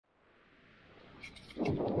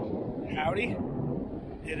Howdy.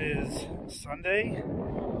 It is Sunday,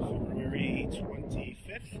 February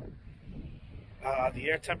 25th. The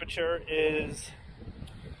air temperature is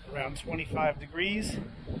around 25 degrees,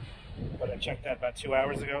 but I checked that about 2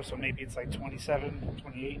 hours ago, so maybe it's like 27,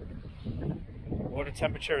 28. Water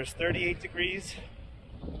temperature is 38 degrees.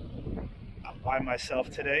 I'm by myself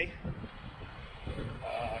today.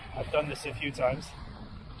 I've done this a few times.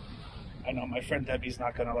 I know my friend Debbie's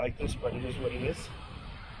not going to like this, but it is what it is.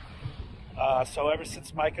 So ever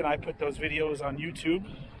since Mike and I put those videos on YouTube,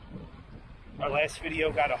 our last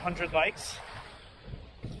video got 100 likes.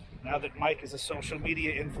 Now that Mike is a social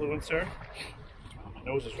media influencer, my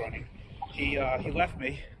nose is running. He left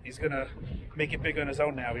me. He's going to make it big on his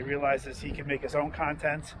own now. He realizes he can make his own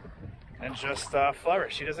content and just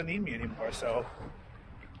flourish. He doesn't need me anymore, so...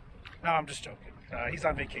 No, I'm just joking. He's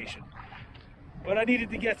on vacation. But I needed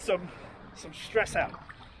to get some stress out.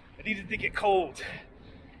 I needed to get cold.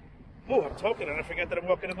 Oh, I'm talking and I forget that I'm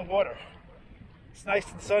walking in the water. It's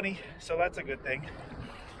nice and sunny, so that's a good thing.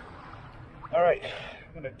 All right,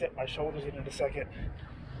 I'm gonna dip my shoulders in a second.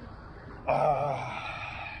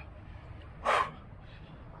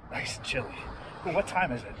 Nice and chilly. Ooh, what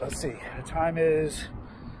time is it? Let's see. The time is,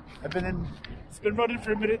 it's been running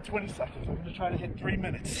for 1 minute and 20 seconds. I'm gonna try to hit 3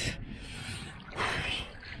 minutes.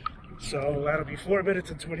 So that'll be 4 minutes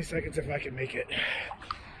and 20 seconds if I can make it.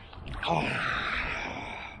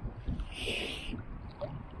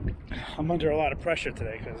 I'm under a lot of pressure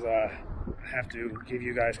today because I have to give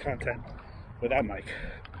you guys content without Mike.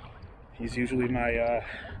 He's usually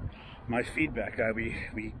my feedback guy.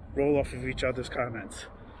 We roll off of each other's comments.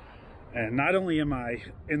 And not only am I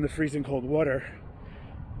in the freezing cold water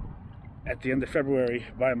at the end of February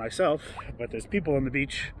by myself, but there's people on the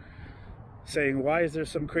beach saying, why is there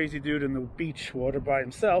some crazy dude in the beach water by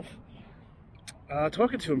himself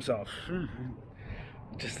talking to himself?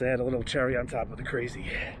 Just to add a little cherry on top of the crazy.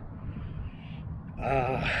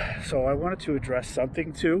 So I wanted to address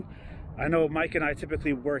something too. I know Mike and I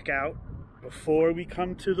typically work out before we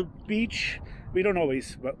come to the beach. We don't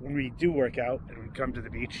always, but when we do work out and we come to the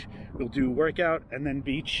beach, we'll do workout and then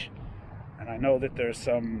beach. And I know that there's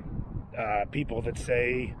some people that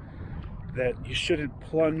say that you shouldn't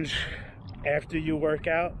plunge after you work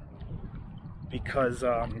out because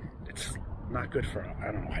it's not good for,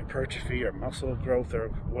 I don't know, hypertrophy or muscle growth or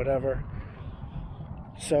whatever.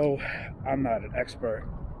 So I'm not an expert,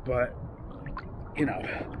 but you know,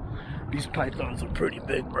 these pythons are pretty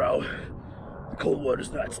big, bro. The cold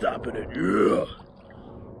water's not stopping it. Yeah.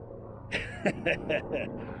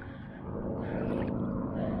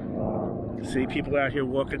 See people out here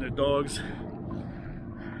walking their dogs.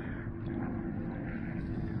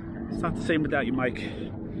 It's not the same without you, Mike.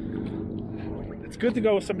 It's good to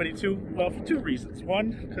go with somebody too, well, for two reasons.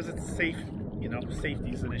 One, because it's safe, you know,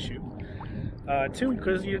 safety is an issue. Two,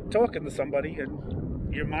 because you're talking to somebody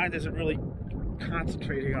and your mind isn't really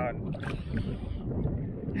concentrating on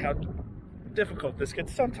how difficult this could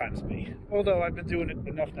sometimes be. Although I've been doing it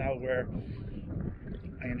enough now where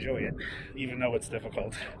I enjoy it, even though it's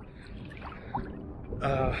difficult.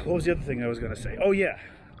 What was the other thing I was going to say? Oh yeah,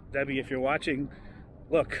 Debbie, if you're watching,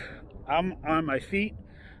 look, I'm on my feet.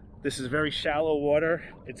 This is very shallow water.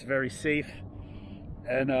 It's very safe.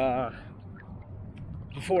 And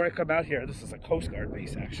before I come out here, this is a Coast Guard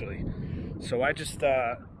base actually. So I just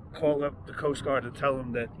call up the Coast Guard and tell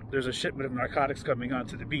them that there's a shipment of narcotics coming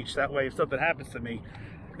onto the beach. That way, if something happens to me,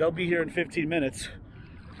 they'll be here in 15 minutes.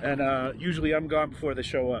 And usually I'm gone before they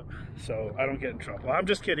show up, so I don't get in trouble. I'm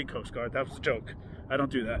just kidding, Coast Guard. That was a joke. I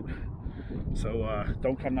don't do that. So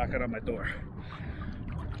don't come knocking on my door.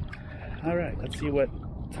 All right, let's see what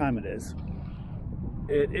time it is.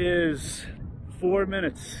 It is 4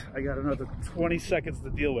 minutes. I got another 20 seconds to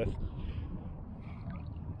deal with.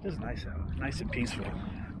 It's nice out, nice and peaceful.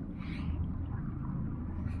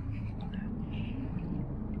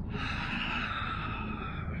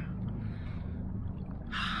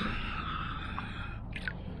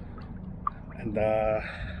 And I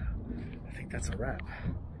think that's a wrap.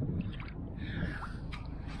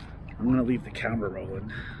 I'm gonna leave the camera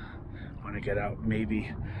rolling when I get out.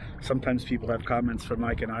 Maybe sometimes people have comments from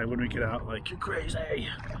Mike and I when we get out like, you're crazy,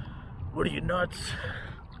 what are you, nuts?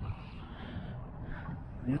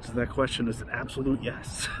 The answer to that question is an absolute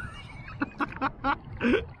yes.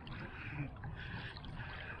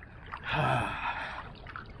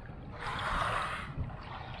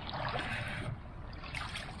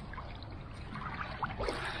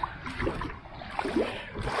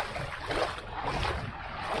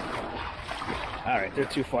 Alright, they're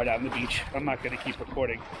too far down the beach. I'm not going to keep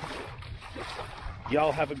recording.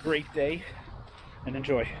 Y'all have a great day and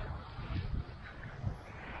enjoy.